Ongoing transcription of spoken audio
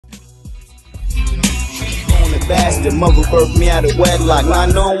bastard, mother birthed me out of wedlock. Now I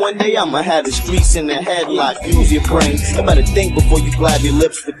know one day I'ma have the streets in the headlock. Use your brain, you better think before you blab your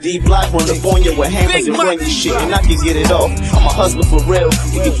lips for D-block. Run up on you with hammers and bring your shit, and I can get it off. I'm a hustler for real,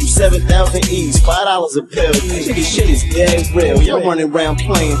 we get you 7,000 E's, $5 a pill. Nigga, shit is dead real, y'all running around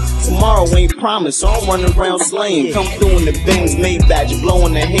playing. Tomorrow ain't promised, so I'm running around slaying. Come through in the Benz Maybach,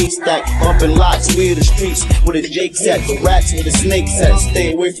 blowing the haystack, bumping locks, we're the streets with a Jake set, the rats with a snake set.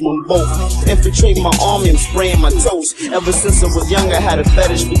 Stay away from them both. Infiltrate my army and spraying my toes. Ever since I was younger, I had a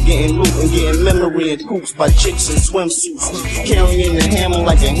fetish for getting loot and getting memory and hoops by chicks in swimsuits. Carrying the hammer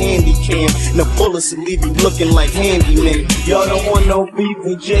like a handy cam, and the bullets will leave you looking like handyman. Y'all don't want no beef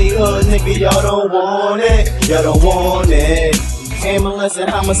with J-Hood, nigga, y'all don't want it. Y'all don't want it. Ambulance and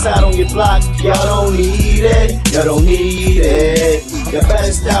homicide on your block, y'all don't need it. Y'all don't need it. Y'all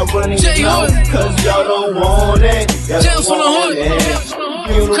better stop running your mouth, cause y'all don't want it. Y'all don't want it.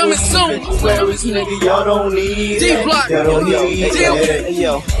 Coming soon. Nigga, y'all don't need it. Y'all don't need it. Hey,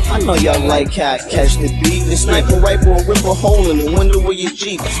 yo, I know y'all like how I catch the beat. The sniper rifle will rip a hole in the window of your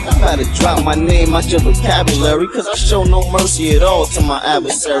Jeep. I gotta drop my name out your vocabulary, cause I show no mercy at all to my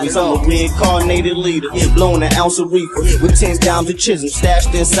adversaries. I'm a reincarnated leader, blowing an ounce of reefer with 10 dimes of chisel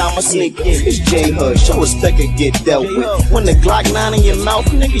stashed inside my sneaker. It's J-Hood, show respect and get dealt with. When the Glock 9 in your mouth,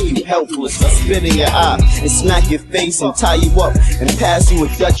 nigga, you helpless. I spit in your eye and smack your face and tie you up and pass you a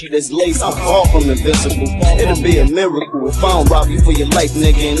Dutchie that's laced. I'm far from invincible. It'll be a miracle if I don't rob you for your life,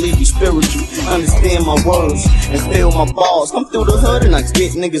 nigga, and leave you spiritual. Understand my words and feel my balls. Come through the hood and I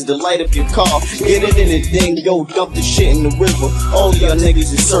get niggas to light up your car. Get it in the thing, go dump the shit in the river. All of y'all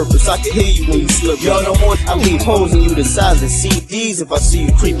niggas is surface. I can hear you when you slip. Y'all don't want, I leave holes in you the size of CDs if I see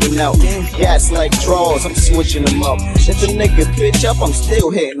you creeping out. Gas like drawers, I'm switching them up. If a nigga pitch up, I'm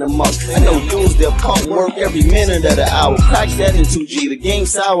still hitting them up. I know dudes that pump work every minute of the hour. Crack that in 2G, the game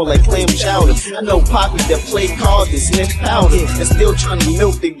sour like clam chowder. I know pockets that play cards and sniff powder and still trying to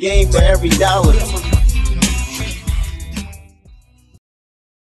milk the game for every dollar.